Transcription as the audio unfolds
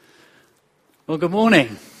Well, good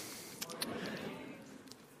morning.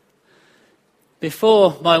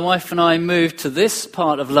 Before my wife and I moved to this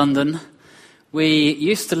part of London, we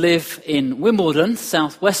used to live in Wimbledon,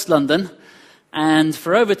 southwest London, and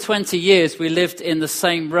for over 20 years we lived in the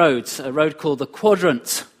same road, a road called the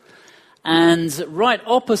Quadrant. And right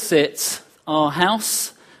opposite our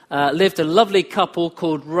house lived a lovely couple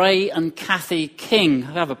called Ray and Kathy King.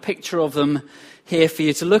 I have a picture of them here for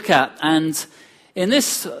you to look at. And in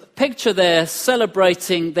this picture, they're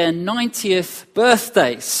celebrating their 90th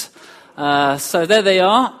birthdays. So there they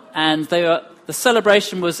are, and the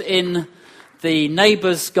celebration was in the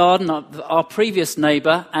neighbour's garden, our previous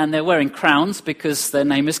neighbour, and they're wearing crowns because their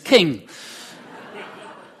name is King.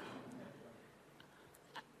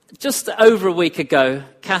 Just over a week ago,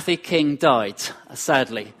 Kathy King died,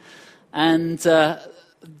 sadly. And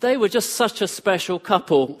they were just such a special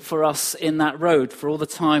couple for us in that road for all the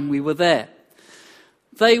time we were there.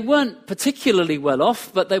 They weren't particularly well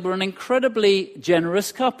off, but they were an incredibly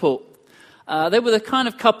generous couple. They were the kind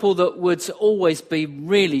of couple that would always be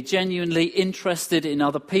really genuinely interested in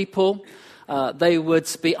other people. They would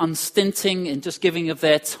be unstinting in just giving of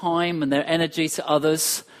their time and their energy to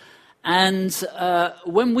others. And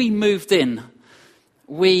when we moved in,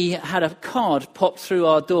 we had a card popped through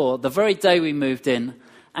our door the very day we moved in,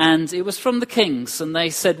 and it was from the Kings, and they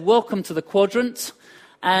said, "Welcome to the Quadrant,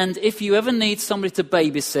 and if you ever need somebody to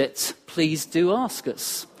babysit, please do ask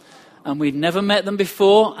us." And we'd never met them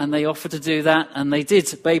before, and they offered to do that, and they did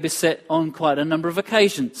babysit on quite a number of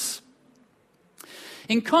occasions.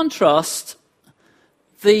 In contrast,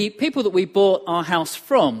 the people that we bought our house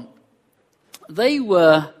from, they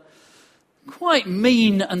were quite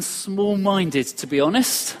mean and small-minded, to be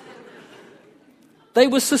honest. They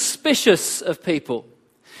were suspicious of people.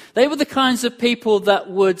 They were the kinds of people that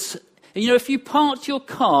would, if you parked your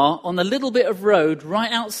car on a little bit of road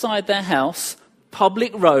right outside their house,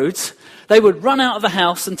 public road, they would run out of the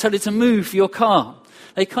house and tell you to move your car.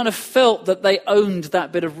 They kind of felt that they owned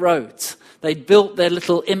that bit of road. They'd built their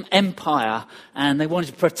little empire and they wanted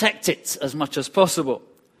to protect it as much as possible.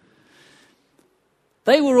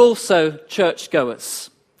 They were also churchgoers.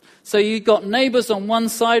 So you got neighbours on one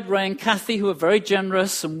side, Ray and Kathy, who were very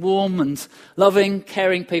generous and warm and loving,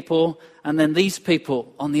 caring people, and then these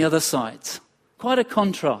people on the other side. Quite a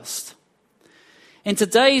contrast. In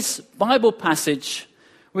today's Bible passage,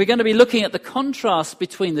 we're going to be looking at the contrast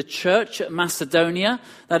between the church at Macedonia,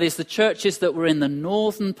 that is the churches that were in the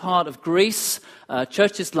northern part of Greece,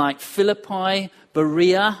 churches like Philippi,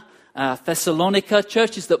 Berea, Thessalonica,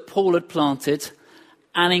 churches that Paul had planted.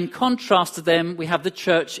 And in contrast to them, we have the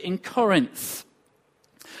church in Corinth.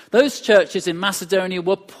 Those churches in Macedonia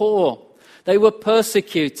were poor. They were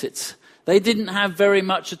persecuted. They didn't have very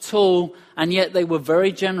much at all, and yet they were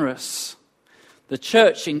very generous. The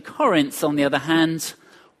church in Corinth, on the other hand,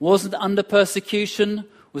 wasn't under persecution,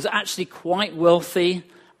 was actually quite wealthy,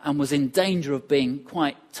 and was in danger of being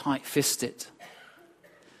quite tight-fisted.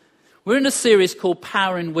 We're in a series called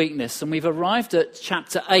Power in Weakness, and we've arrived at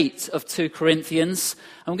chapter 8 of 2 Corinthians,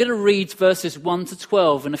 and we're going to read verses 1 to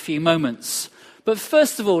 12 in a few moments. But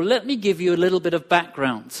first of all, let me give you a little bit of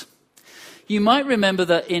background. You might remember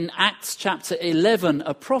that in Acts chapter 11,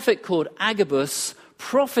 a prophet called Agabus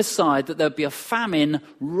prophesied that there'd be a famine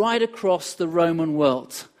right across the Roman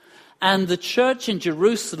world. And the church in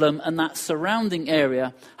Jerusalem and that surrounding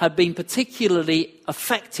area had been particularly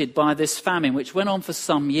affected by this famine, which went on for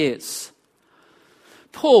some years.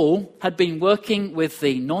 Paul had been working with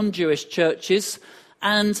the non-Jewish churches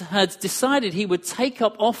and had decided he would take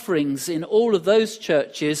up offerings in all of those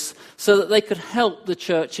churches so that they could help the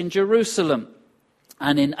church in Jerusalem.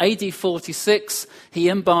 And in AD 46, he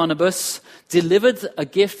and Barnabas delivered a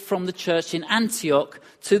gift from the church in Antioch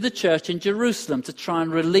to the church in Jerusalem to try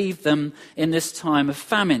and relieve them in this time of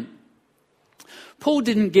famine. Paul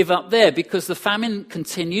didn't give up there because the famine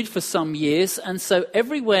continued for some years, and so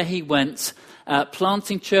everywhere he went,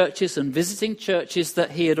 planting churches and visiting churches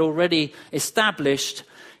that he had already established,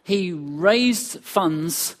 he raised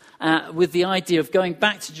funds with the idea of going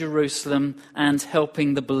back to Jerusalem and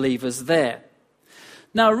helping the believers there.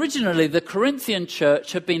 Now, originally, the Corinthian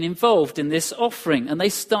church had been involved in this offering, and they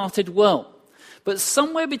started well. But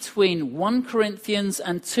somewhere between 1 Corinthians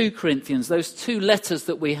and 2 Corinthians, those two letters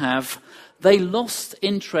that we have, they lost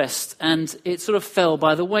interest, and it sort of fell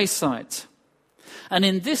by the wayside. And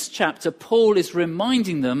in this chapter, Paul is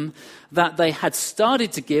reminding them that they had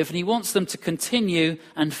started to give, and he wants them to continue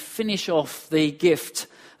and finish off the gift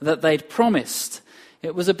that they'd promised.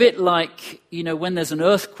 It was a bit like, when there's an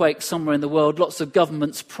earthquake somewhere in the world, lots of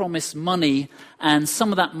governments promise money, and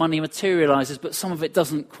some of that money materializes, but some of it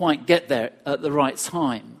doesn't quite get there at the right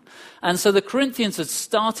time. And so the Corinthians had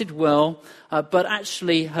started well, but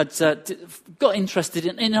actually had got interested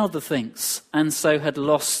in other things, and so had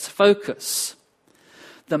lost focus.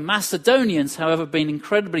 The Macedonians, however, have been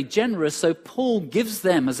incredibly generous, so Paul gives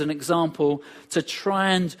them as an example to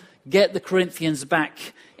try and get the Corinthians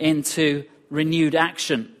back into renewed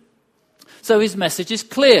action. So his message is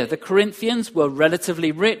clear. The Corinthians were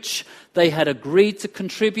relatively rich. They had agreed to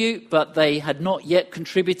contribute, but they had not yet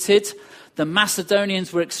contributed. The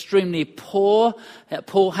Macedonians were extremely poor.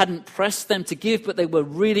 Paul hadn't pressed them to give, but they were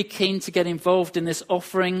really keen to get involved in this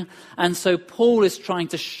offering. And so Paul is trying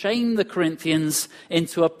to shame the Corinthians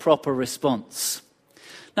into a proper response.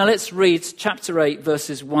 Now let's read chapter 8,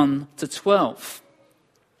 verses 1 to 12.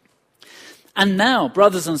 And now,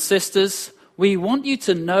 brothers and sisters, we want you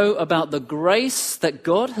to know about the grace that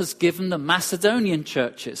God has given the Macedonian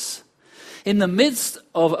churches. In the midst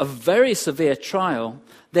of a very severe trial,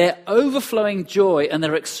 their overflowing joy and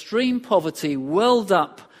their extreme poverty welled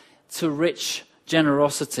up to rich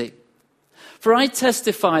generosity. For I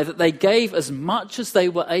testify that they gave as much as they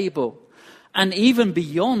were able, and even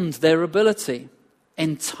beyond their ability.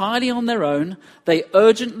 Entirely on their own, they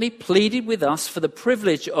urgently pleaded with us for the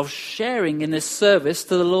privilege of sharing in this service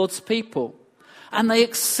to the Lord's people. And they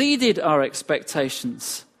exceeded our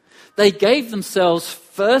expectations. They gave themselves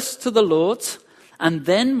first to the Lord, and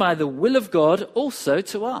then by the will of God also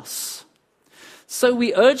to us. So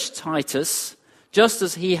we urge Titus, just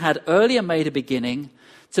as he had earlier made a beginning,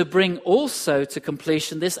 to bring also to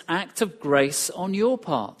completion this act of grace on your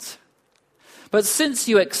part. But since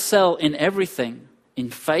you excel in everything, in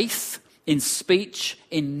faith, in speech,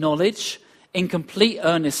 in knowledge, in complete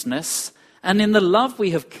earnestness, and in the love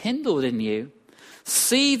we have kindled in you,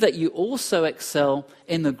 see that you also excel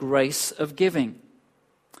in the grace of giving.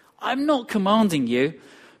 I'm not commanding you,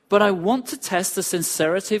 but I want to test the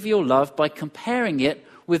sincerity of your love by comparing it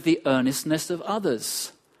with the earnestness of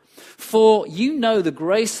others. For you know the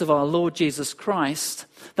grace of our Lord Jesus Christ,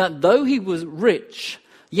 that though he was rich,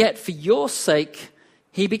 yet for your sake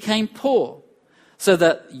he became poor, so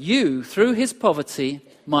that you, through his poverty,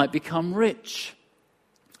 might become rich.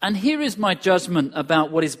 And here is my judgment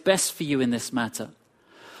about what is best for you in this matter.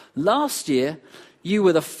 Last year, you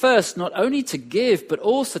were the first not only to give, but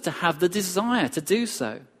also to have the desire to do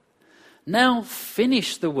so. Now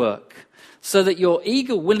finish the work, so that your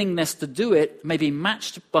eager willingness to do it may be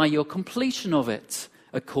matched by your completion of it,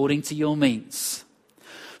 according to your means.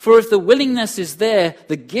 For if the willingness is there,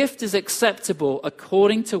 the gift is acceptable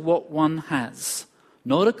according to what one has,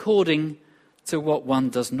 not according to what one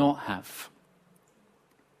does not have.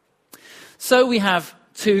 So we have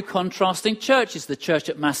two contrasting churches, the church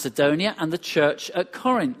at Macedonia and the church at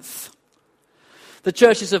Corinth. The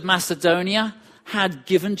churches of Macedonia had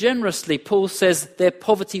given generously. Paul says their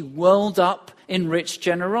poverty welled up in rich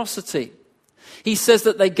generosity. He says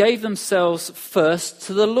that they gave themselves first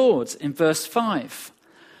to the Lord in verse 5.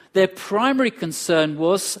 Their primary concern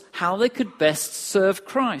was how they could best serve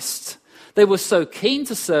Christ. They were so keen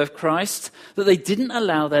to serve Christ that they didn't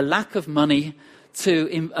allow their lack of money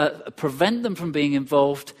to prevent them from being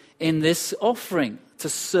involved in this offering to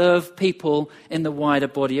serve people in the wider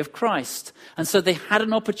body of Christ. And so they had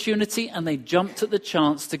an opportunity and they jumped at the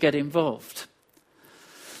chance to get involved.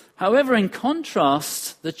 However, in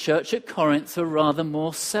contrast, the church at Corinth were rather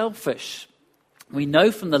more selfish. We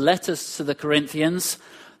know from the letters to the Corinthians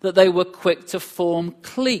that they were quick to form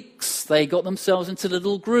cliques. They got themselves into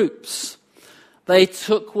little groups. They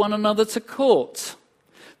took one another to court.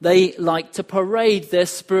 They liked to parade their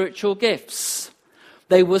spiritual gifts.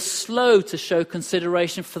 They were slow to show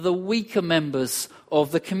consideration for the weaker members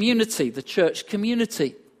of the community, the church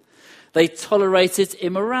community. They tolerated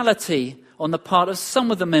immorality on the part of some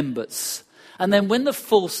of the members. And then when the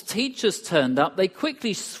false teachers turned up, they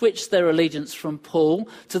quickly switched their allegiance from Paul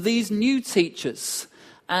to these new teachers.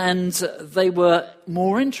 And they were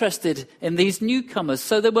more interested in these newcomers.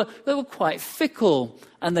 So they were quite fickle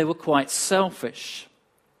and they were quite selfish.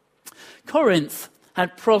 Corinth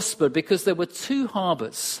had prospered because there were two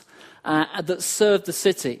harbours that served the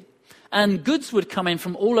city. And goods would come in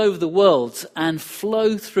from all over the world and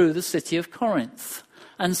flow through the city of Corinth.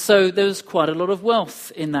 And so there was quite a lot of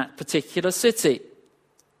wealth in that particular city.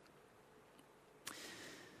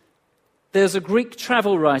 There's a Greek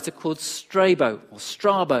travel writer called Strabo,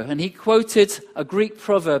 and he quoted a Greek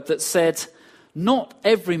proverb that said, "Not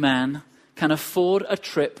every man can afford a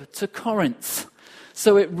trip to Corinth."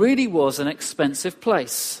 So it really was an expensive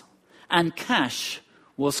place, and cash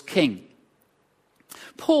was king.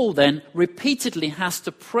 Paul then repeatedly has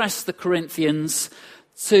to press the Corinthians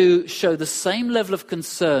to show the same level of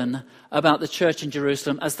concern about the church in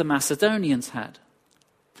Jerusalem as the Macedonians had.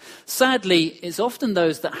 Sadly, it's often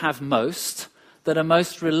those that have most that are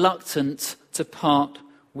most reluctant to part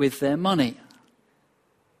with their money.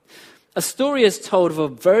 A story is told of a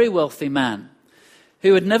very wealthy man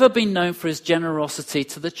who had never been known for his generosity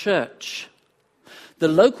to the church. The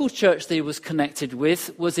local church that he was connected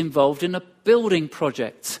with was involved in a building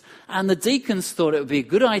project, and the deacons thought it would be a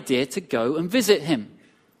good idea to go and visit him.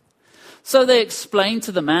 So they explained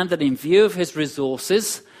to the man that in view of his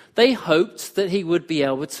resources, they hoped that he would be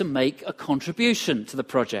able to make a contribution to the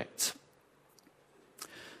project.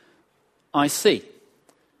 "I see,"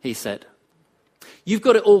 he said. "You've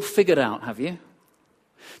got it all figured out, have you?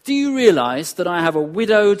 Do you realize that I have a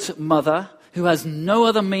widowed mother who has no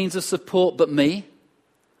other means of support but me?"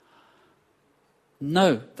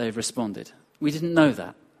 "No," they responded. "We didn't know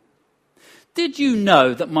that." "Did you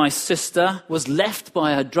know that my sister was left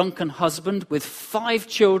by her drunken husband with 5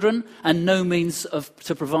 children and no means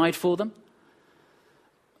to provide for them?"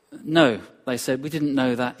 "No," they said, "we didn't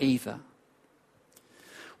know that either."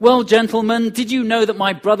 "Well, gentlemen, did you know that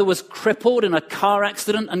my brother was crippled in a car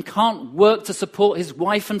accident and can't work to support his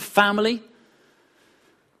wife and family?"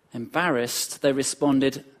 Embarrassed, they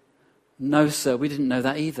responded, "No, sir, we didn't know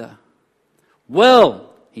that either."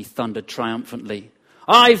 "Well," he thundered triumphantly,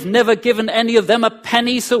 "I've never given any of them a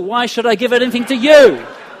penny, so why should I give anything to you?"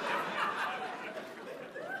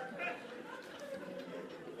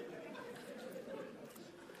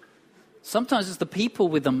 Sometimes it's the people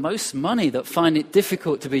with the most money that find it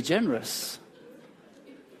difficult to be generous.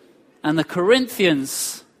 And the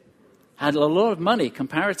Corinthians had a lot of money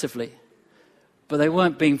comparatively, but they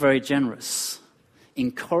weren't being very generous.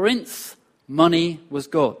 In Corinth, money was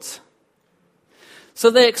God. So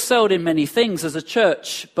they excelled in many things as a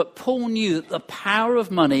church, but Paul knew that the power of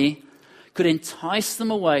money could entice them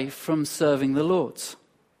away from serving the Lord.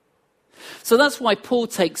 So that's why Paul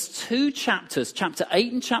takes 2 chapters, chapter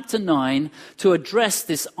 8 and chapter 9, to address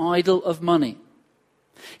this idol of money.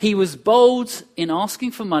 He was bold in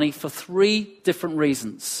asking for money for 3 different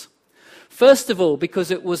reasons. First of all,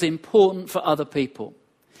 because it was important for other people.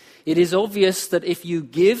 It is obvious that if you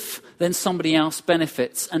give, then somebody else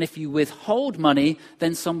benefits. And if you withhold money,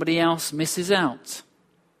 then somebody else misses out.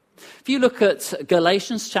 If you look at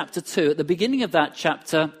Galatians chapter 2, at the beginning of that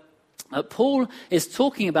chapter, Paul is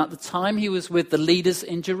talking about the time he was with the leaders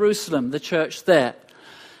in Jerusalem, the church there.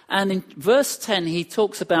 And in verse 10, he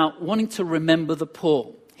talks about wanting to remember the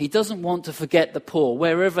poor. He doesn't want to forget the poor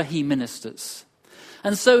wherever he ministers.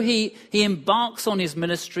 And so he embarks on his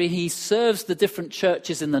ministry. He serves the different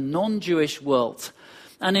churches in the non-Jewish world.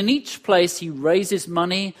 And in each place, he raises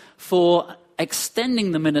money for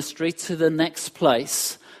extending the ministry to the next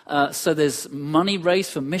place. So there's money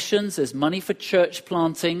raised for missions. There's money for church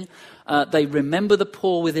planting. They remember the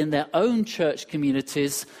poor within their own church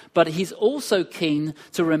communities. But he's also keen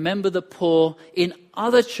to remember the poor in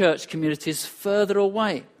other church communities further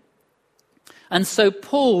away. And so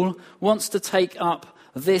Paul wants to take up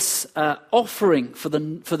this offering for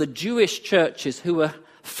the Jewish churches who were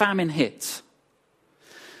famine hit.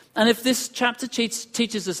 And if this chapter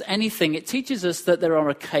teaches us anything, it teaches us that there are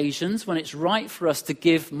occasions when it's right for us to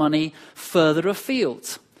give money further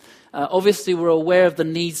afield. Obviously, we're aware of the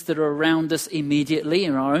needs that are around us immediately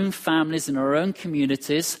in our own families, in our own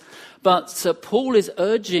communities. But Paul is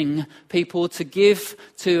urging people to give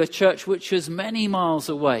to a church which is many miles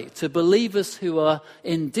away, to believers who are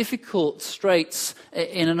in difficult straits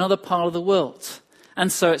in another part of the world.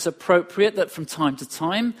 And so it's appropriate that from time to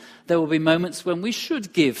time there will be moments when we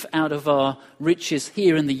should give out of our riches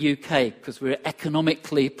here in the UK, because we're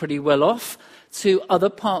economically pretty well off, to other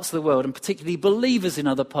parts of the world, and particularly believers in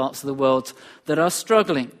other parts of the world that are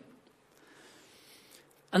struggling.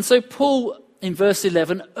 And so Paul, in verse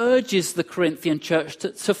 11, urges the Corinthian church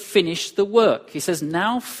to finish the work. He says,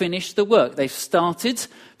 now finish the work. They've started,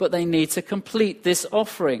 but they need to complete this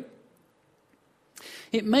offering.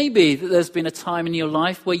 It may be that there's been a time in your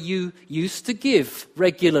life where you used to give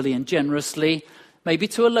regularly and generously, maybe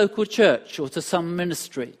to a local church or to some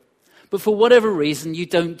ministry. But for whatever reason, you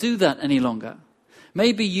don't do that any longer.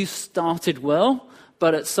 Maybe you started well,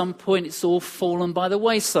 but at some point it's all fallen by the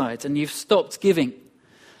wayside and you've stopped giving.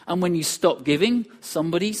 And when you stop giving,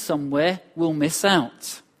 somebody somewhere will miss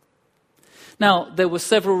out. Now, there were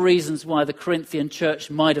several reasons why the Corinthian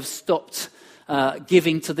church might have stopped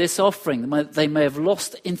giving to this offering. They may have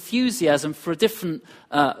lost enthusiasm for different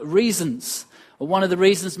reasons. One of the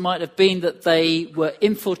reasons might have been that they were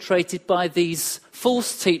infiltrated by these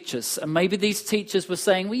false teachers. And maybe these teachers were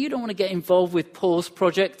saying, well, you don't want to get involved with Paul's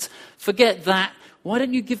project. Forget that. Why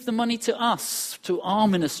don't you give the money to us, to our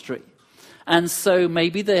ministry? And so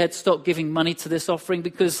maybe they had stopped giving money to this offering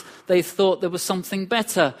because they thought there was something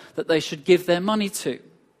better that they should give their money to.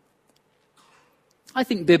 I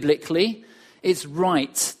think biblically, it's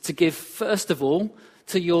right to give, first of all,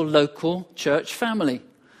 to your local church family.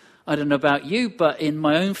 I don't know about you, but in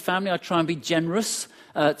my own family, I try and be generous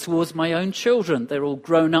towards my own children. They're all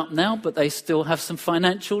grown up now, but they still have some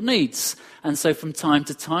financial needs. And so from time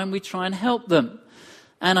to time, we try and help them.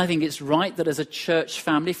 And I think it's right that as a church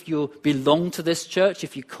family, if you belong to this church,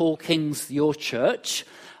 if you call Kings your church,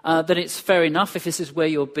 then it's fair enough if this is where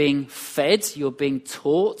you're being fed, you're being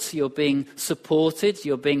taught, you're being supported,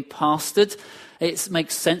 you're being pastored. It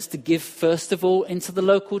makes sense to give, first of all, into the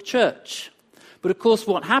local church. But of course,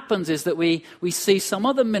 what happens is that we see some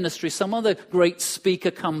other ministry, some other great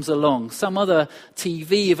speaker comes along, some other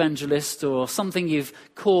TV evangelist or something you've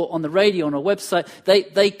caught on the radio, on a website,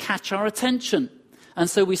 they catch our attention. And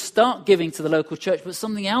so we start giving to the local church, but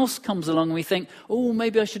something else comes along and we think, oh,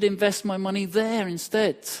 maybe I should invest my money there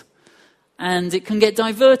instead. And it can get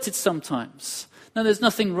diverted sometimes. Now, there's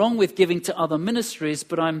nothing wrong with giving to other ministries,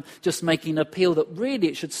 but I'm just making an appeal that really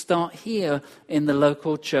it should start here in the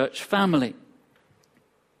local church family.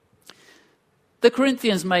 The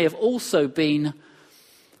Corinthians may have also been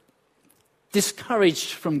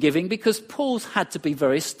discouraged from giving because Paul's had to be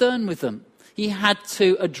very stern with them. He had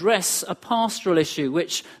to address a pastoral issue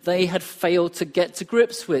which they had failed to get to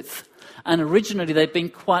grips with. And originally they'd been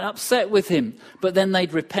quite upset with him. But then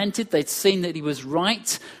they'd repented, they'd seen that he was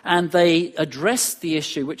right, and they addressed the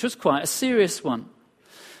issue, which was quite a serious one.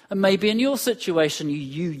 And maybe in your situation,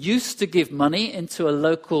 you used to give money into a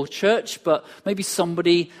local church, but maybe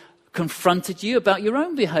somebody confronted you about your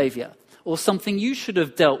own behavior or something you should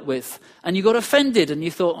have dealt with. And you got offended and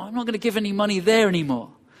you thought, I'm not going to give any money there anymore.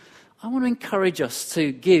 I want to encourage us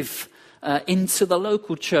to give into the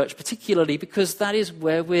local church, particularly because that is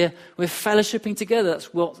where we're fellowshipping together.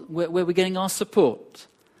 That's where we're getting our support.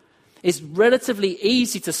 It's relatively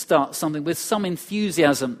easy to start something with some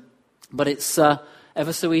enthusiasm, but it's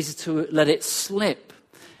ever so easy to let it slip.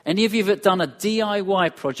 Any of you that have done a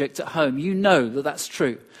DIY project at home, you know that that's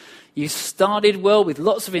true. You started well with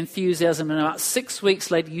lots of enthusiasm, and about 6 weeks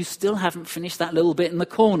later, you still haven't finished that little bit in the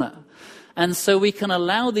corner. And so we can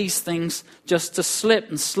allow these things just to slip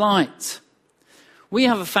and slide. We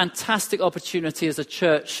have a fantastic opportunity as a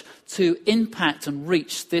church to impact and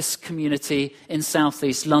reach this community in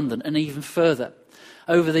southeast London and even further.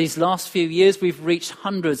 Over these last few years, we've reached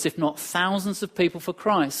hundreds, if not thousands of people for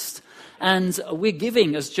Christ. And we're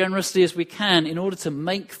giving as generously as we can in order to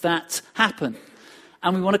make that happen.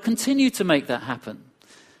 And we want to continue to make that happen.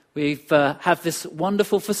 We have this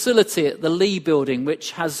wonderful facility at the Lee Building,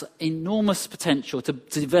 which has enormous potential to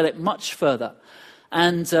develop much further.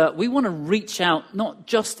 And we want to reach out, not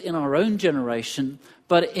just in our own generation,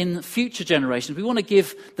 but in future generations. We want to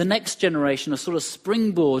give the next generation a sort of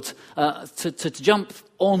springboard to jump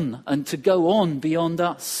on and to go on beyond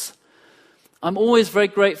us. I'm always very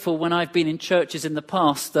grateful when I've been in churches in the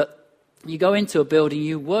past that you go into a building,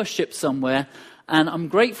 you worship somewhere, and I'm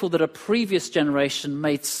grateful that a previous generation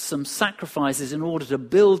made some sacrifices in order to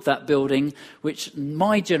build that building, which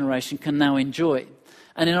my generation can now enjoy.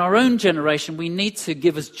 And in our own generation, we need to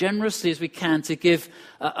give as generously as we can to give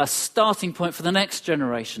a starting point for the next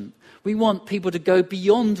generation. We want people to go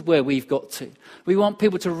beyond where we've got to. We want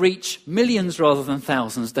people to reach millions rather than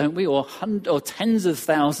thousands, don't we? Or tens of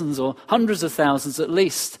thousands or hundreds of thousands at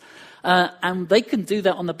least. And they can do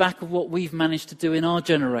that on the back of what we've managed to do in our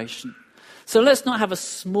generation. So let's not have a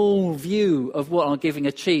small view of what our giving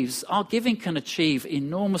achieves. Our giving can achieve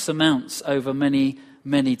enormous amounts over many,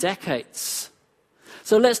 many decades.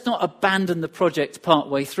 So let's not abandon the project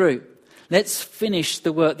partway through. Let's finish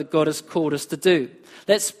the work that God has called us to do.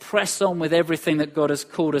 Let's press on with everything that God has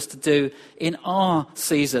called us to do in our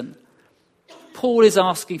season. Paul is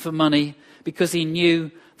asking for money because he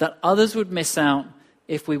knew that others would miss out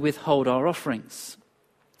if we withhold our offerings.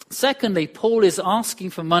 Secondly, Paul is asking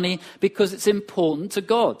for money because it's important to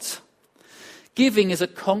God. Giving is a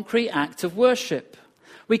concrete act of worship.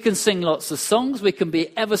 We can sing lots of songs, we can be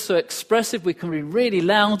ever so expressive, we can be really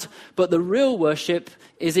loud, but the real worship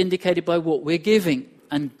is indicated by what we're giving.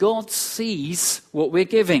 And God sees what we're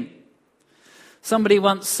giving. Somebody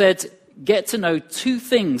once said, get to know two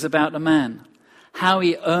things about a man: how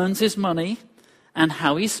he earns his money and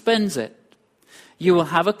how he spends it. You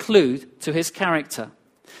will have a clue to his character.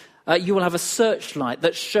 You will have a searchlight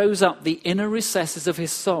that shows up the inner recesses of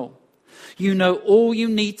his soul. You know all you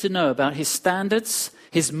need to know about his standards,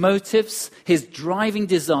 his motives, his driving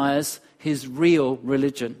desires, his real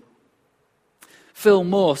religion. Phil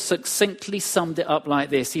Moore succinctly summed it up like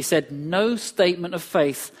this. He said, "No statement of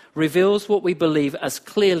faith reveals what we believe as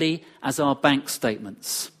clearly as our bank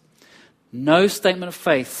statements." No statement of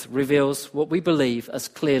faith reveals what we believe as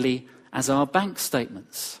clearly as our bank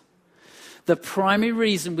statements. The primary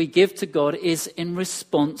reason we give to God is in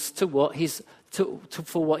response to what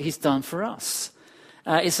for what He's done for us.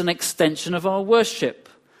 It's an extension of our worship,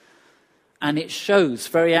 and it shows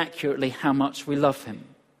very accurately how much we love Him.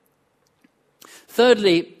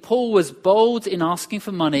 Thirdly, Paul was bold in asking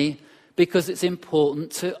for money because it's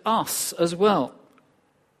important to us as well.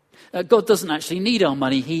 God doesn't actually need our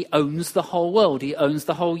money. He owns the whole world. He owns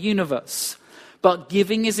the whole universe. But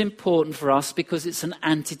giving is important for us because it's an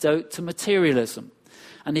antidote to materialism.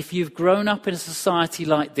 And if you've grown up in a society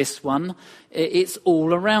like this one, it's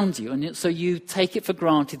all around you. And so you take it for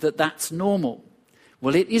granted that that's normal.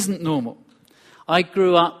 Well, it isn't normal. I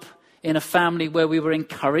grew up in a family where we were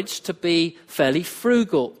encouraged to be fairly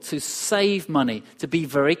frugal, to save money, to be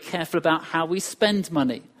very careful about how we spend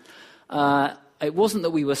money. It wasn't that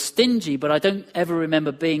we were stingy, but I don't ever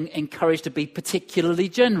remember being encouraged to be particularly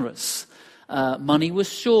generous. Money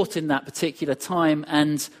was short in that particular time,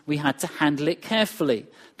 and we had to handle it carefully.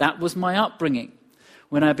 That was my upbringing.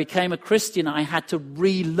 When I became a Christian, I had to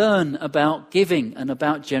relearn about giving and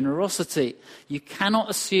about generosity. You cannot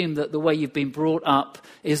assume that the way you've been brought up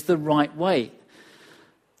is the right way.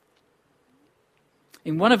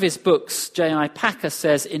 In one of his books, J.I. Packer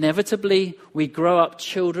says, "Inevitably, we grow up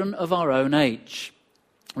children of our own age,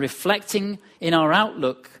 reflecting in our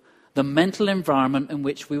outlook the mental environment in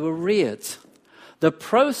which we were reared. The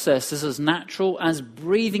process is as natural as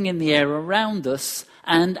breathing in the air around us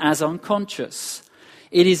and as unconscious.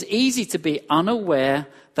 It is easy to be unaware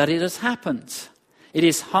that it has happened. It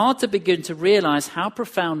is hard to begin to realize how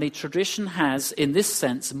profoundly tradition has, in this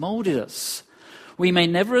sense, molded us. We may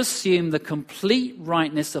never assume the complete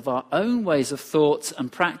rightness of our own ways of thought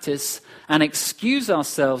and practice and excuse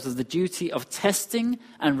ourselves of the duty of testing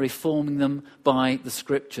and reforming them by the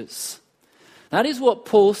Scriptures." That is what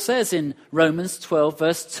Paul says in Romans 12,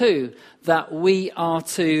 verse 2, that we are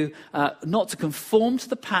to not to conform to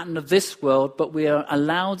the pattern of this world, but we are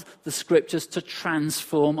allowed the Scriptures to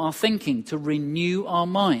transform our thinking, to renew our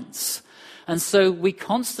minds. And so we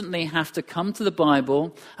constantly have to come to the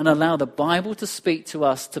Bible and allow the Bible to speak to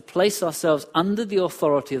us, to place ourselves under the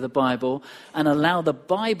authority of the Bible, and allow the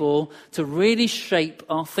Bible to really shape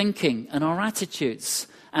our thinking and our attitudes,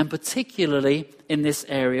 and particularly in this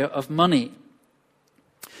area of money.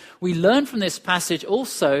 We learn from this passage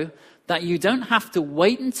also that you don't have to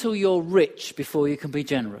wait until you're rich before you can be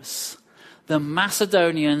generous. The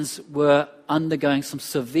Macedonians were undergoing some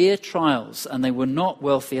severe trials, and they were not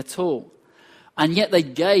wealthy at all. And yet they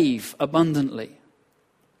gave abundantly.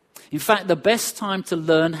 In fact, the best time to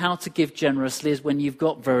learn how to give generously is when you've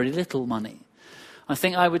got very little money. I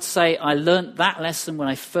think I would say I learned that lesson when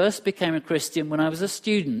I first became a Christian when I was a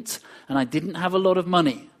student, and I didn't have a lot of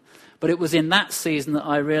money. But it was in that season that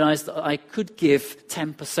I realized that I could give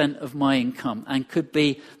 10% of my income and could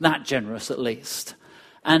be that generous at least.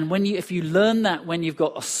 And if you learn that when you've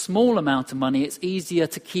got a small amount of money, it's easier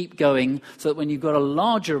to keep going so that when you've got a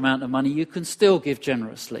larger amount of money, you can still give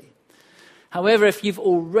generously. However, if you've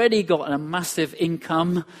already got a massive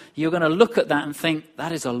income, you're going to look at that and think,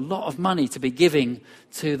 that is a lot of money to be giving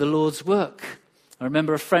to the Lord's work. I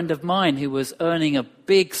remember a friend of mine who was earning a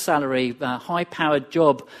big salary, a high-powered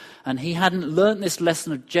job, and he hadn't learnt this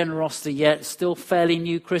lesson of generosity yet, still fairly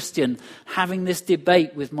new Christian, having this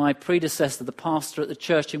debate with my predecessor, the pastor at the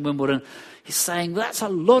church in Wimbledon. He's saying, that's a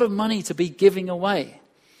lot of money to be giving away.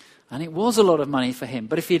 And it was a lot of money for him.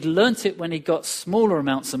 But if he'd learnt it when he got smaller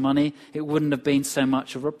amounts of money, it wouldn't have been so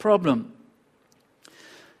much of a problem.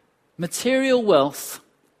 Material wealth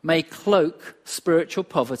may cloak spiritual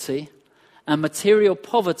poverty, and material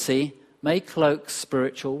poverty may cloak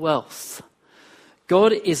spiritual wealth.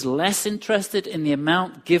 God is less interested in the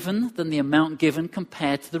amount given than the amount given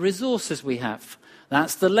compared to the resources we have.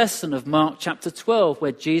 That's the lesson of Mark chapter 12,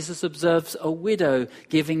 where Jesus observes a widow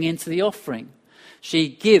giving into the offering. She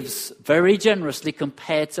gives very generously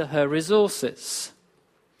compared to her resources.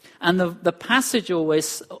 And the passage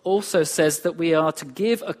also says that we are to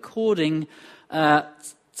give according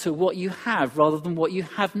to what you have rather than what you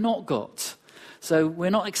have not got. So we're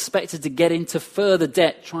not expected to get into further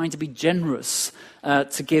debt trying to be generous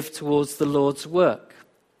to give towards the Lord's work.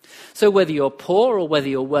 So whether you're poor or whether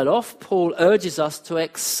you're well off, Paul urges us to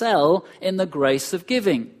excel in the grace of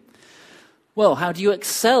giving. Well, how do you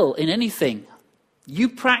excel in anything? You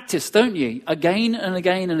practice, don't you? Again and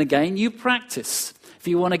again and again, you practice. If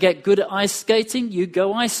you want to get good at ice skating, you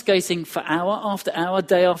go ice skating for hour after hour,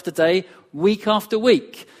 day after day, week after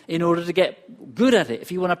week in order to get good at it.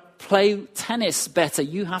 If you want to play tennis better,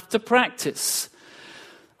 you have to practice.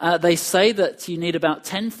 They say that you need about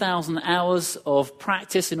 10,000 hours of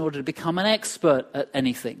practice in order to become an expert at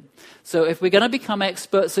anything. So if we're going to become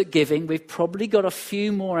experts at giving, we've probably got a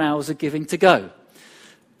few more hours of giving to go.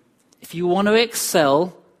 If you want to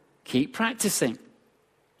excel, keep practicing.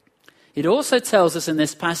 It also tells us in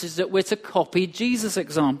this passage that we're to copy Jesus'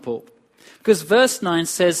 example. Because verse 9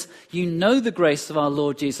 says, "You know the grace of our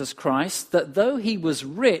Lord Jesus Christ, that though he was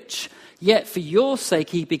rich, yet for your sake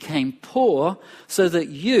he became poor, so that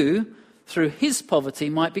you, through his poverty,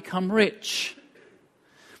 might become rich."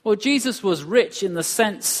 Well, Jesus was rich in the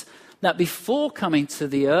sense that before coming to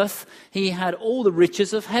the earth, he had all the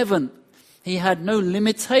riches of heaven. He had no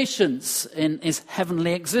limitations in his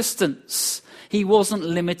heavenly existence. He wasn't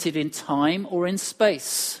limited in time or in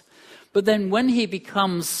space. But then when he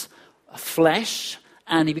becomes flesh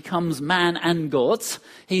and he becomes man and God,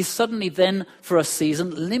 he's suddenly then, for a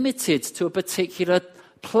season, limited to a particular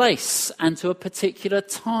place and to a particular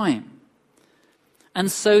time.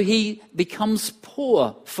 And so he becomes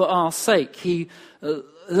poor for our sake. He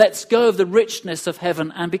lets go of the richness of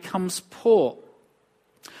heaven and becomes poor.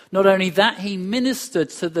 Not only that, he ministered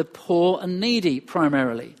to the poor and needy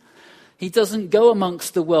primarily. He doesn't go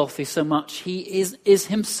amongst the wealthy so much. He is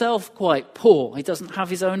himself quite poor. He doesn't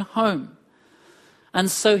have his own home.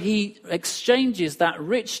 And so he exchanges that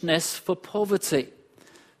richness for poverty.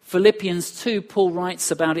 Philippians 2, Paul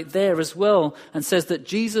writes about it there as well and says that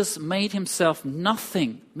Jesus made himself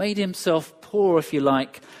nothing, made himself poor, if you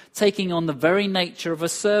like, taking on the very nature of a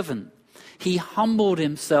servant. He humbled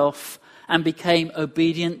himself and became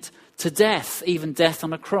obedient to death, even death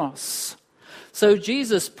on a cross. So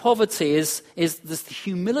Jesus' poverty is the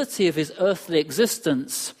humility of his earthly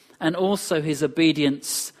existence and also his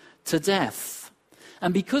obedience to death.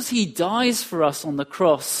 And because he dies for us on the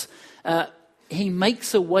cross, he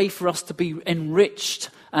makes a way for us to be enriched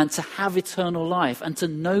and to have eternal life and to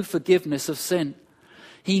know forgiveness of sin.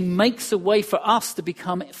 He makes a way for us to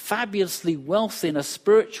become fabulously wealthy in a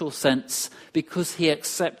spiritual sense because he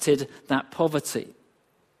accepted that poverty.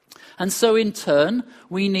 And so in turn,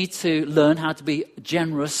 we need to learn how to be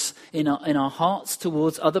generous in our hearts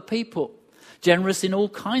towards other people. Generous in all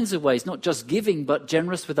kinds of ways, not just giving, but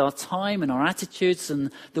generous with our time and our attitudes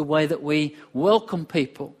and the way that we welcome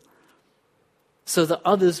people so that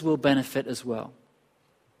others will benefit as well.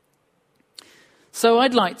 So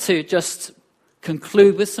I'd like to just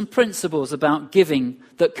conclude with some principles about giving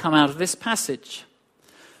that come out of this passage.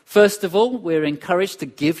 First of all, we're encouraged to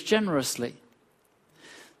give generously.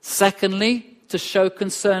 Secondly, to show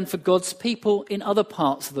concern for God's people in other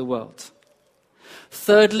parts of the world.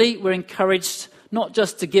 Thirdly, we're encouraged not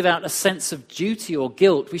just to give out a sense of duty or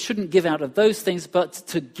guilt. We shouldn't give out of those things, but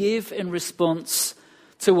to give in response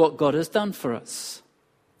to what God has done for us.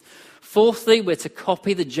 Fourthly, we're to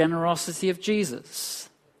copy the generosity of Jesus.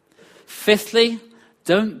 Fifthly,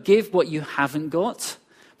 don't give what you haven't got,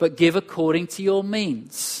 but give according to your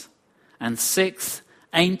means. And sixth,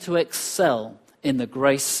 aim to excel in the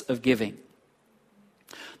grace of giving.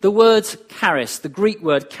 The word charis, the Greek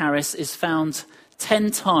word charis, is found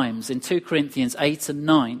 10 times in 2 Corinthians 8 and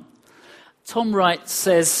 9. Tom Wright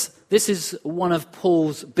says this is one of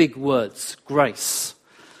Paul's big words, grace.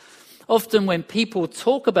 Often when people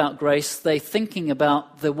talk about grace, they're thinking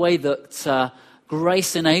about the way that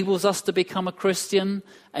grace enables us to become a Christian,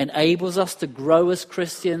 enables us to grow as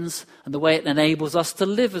Christians, and the way it enables us to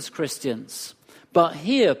live as Christians. But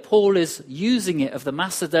here, Paul is using it of the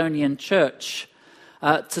Macedonian church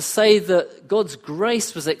to say that God's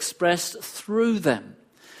grace was expressed through them.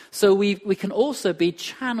 So we can also be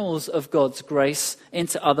channels of God's grace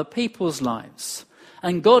into other people's lives.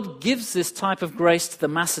 And God gives this type of grace to the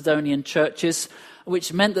Macedonian churches,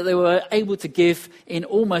 which meant that they were able to give in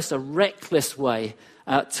almost a reckless way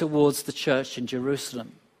towards the church in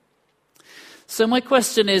Jerusalem. So my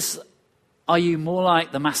question is, are you more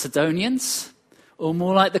like the Macedonians or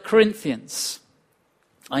more like the Corinthians?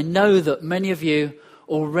 I know that many of you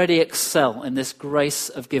already excel in this grace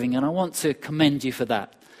of giving, and I want to commend you for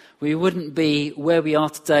that. We wouldn't be where we are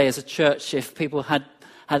today as a church if people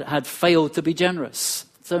had failed to be generous.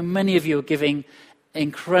 So many of you are giving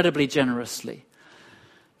incredibly generously.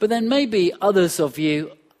 But then maybe others of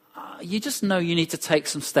you, you just know you need to take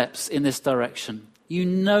some steps in this direction. You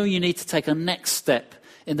know you need to take a next step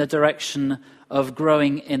in the direction of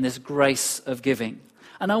growing in this grace of giving.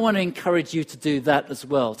 And I want to encourage you to do that as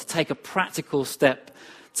well, to take a practical step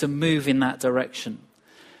to move in that direction.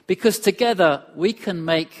 Because together we can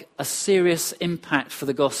make a serious impact for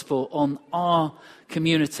the gospel on our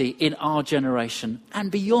community, in our generation,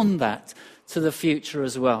 and beyond that to the future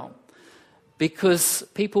as well. Because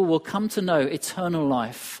people will come to know eternal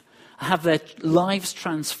life, have their lives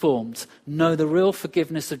transformed, know the real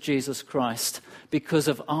forgiveness of Jesus Christ because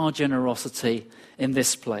of our generosity in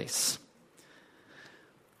this place.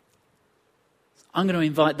 I'm going to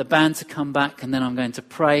invite the band to come back, and then I'm going to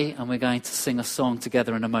pray, and we're going to sing a song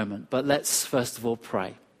together in a moment. But let's first of all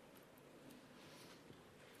pray.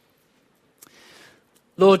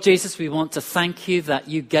 Lord Jesus, we want to thank you that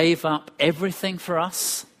you gave up everything for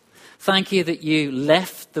us. Thank you that you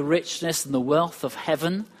left the richness and the wealth of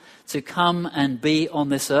heaven to come and be on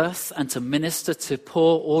this earth and to minister to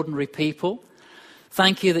poor, ordinary people.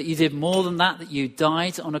 Thank you that you did more than that you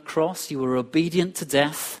died on a cross. You were obedient to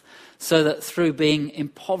death, so that through being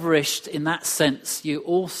impoverished in that sense, you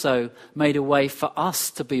also made a way for us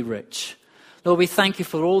to be rich. Lord, we thank you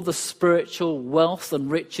for all the spiritual wealth and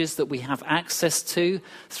riches that we have access to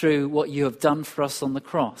through what you have done for us on the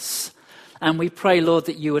cross. And we pray, Lord,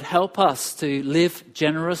 that you would help us to live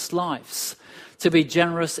generous lives, to be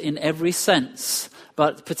generous in every sense,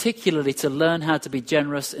 but particularly to learn how to be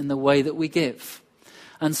generous in the way that we give.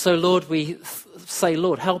 And so, Lord, we say,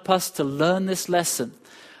 Lord, help us to learn this lesson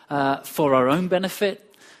for our own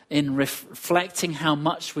benefit, in reflecting how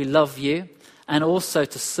much we love you, and also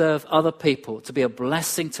to serve other people, to be a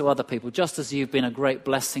blessing to other people, just as you've been a great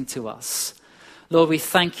blessing to us. Lord, we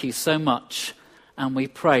thank you so much, and we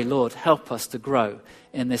pray, Lord, help us to grow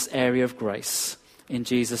in this area of grace. In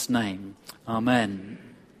Jesus' name, amen.